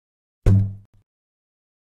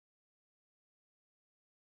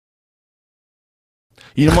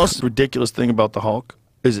You know, the most ridiculous thing about the Hulk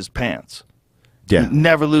is his pants. Yeah. He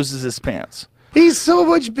never loses his pants. He's so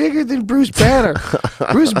much bigger than Bruce Banner.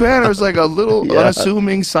 Bruce Banner is like a little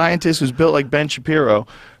unassuming scientist who's built like Ben Shapiro,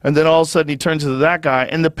 and then all of a sudden he turns into that guy,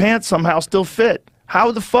 and the pants somehow still fit.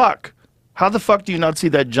 How the fuck? How the fuck do you not see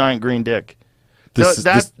that giant green dick?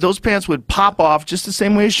 Those pants would pop off just the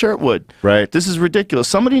same way his shirt would. Right. This is ridiculous.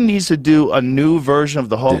 Somebody needs to do a new version of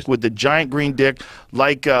the Hulk with the giant green dick,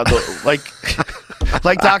 like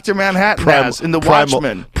like Dr. Manhattan has in the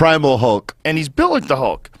Watchmen. Primal Hulk. And he's built like the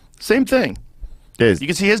Hulk. Same thing. You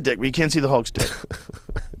can see his dick, but you can't see the Hulk's dick.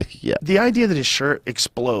 Yeah. The idea that his shirt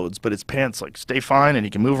explodes, but his pants like stay fine and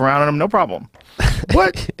he can move around in them, no problem.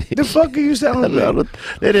 What the fuck are you selling me?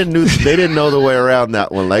 They didn't know the way around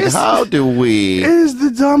that one. Like, how do we? It is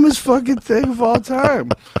the dumbest fucking thing of all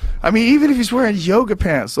time. I mean, even if he's wearing yoga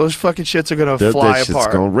pants, those fucking shits are gonna fly apart. It's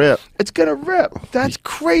gonna rip. It's gonna rip. That's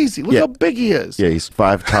crazy. Look how big he is. Yeah, he's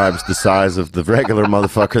 5 times the size of the regular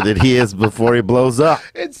motherfucker that he is before he blows up.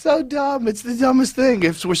 It's so dumb. It's the dumbest thing.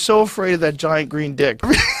 If we're so afraid of that giant green dick.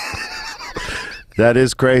 That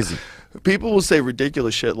is crazy. People will say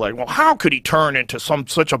ridiculous shit like, well, how could he turn into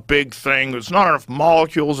such a big thing? There's not enough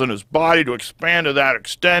molecules in his body to expand to that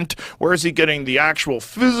extent. Where is he getting the actual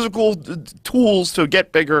physical tools to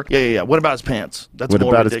get bigger? Yeah. What about his pants? That's what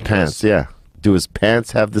more about ridiculous. his pants? Yeah. Do his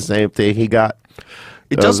pants have the same thing he got?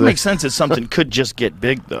 It doesn't make sense that something could just get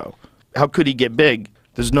big, though. How could he get big?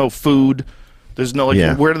 There's no food. There's no, like,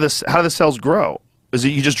 how do the cells grow? Is it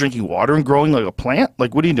you just drinking water and growing like a plant?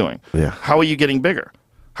 Like, what are you doing? Yeah. How are you getting bigger?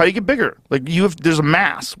 How do you get bigger? Like, there's a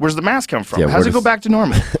mass. Where's the mass come from? Yeah, how does it go back to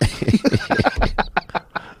normal?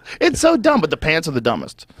 It's so dumb, but the pants are the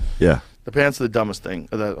dumbest. Yeah. The pants are the dumbest thing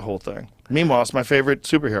of that whole thing. Meanwhile, it's my favorite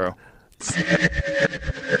superhero.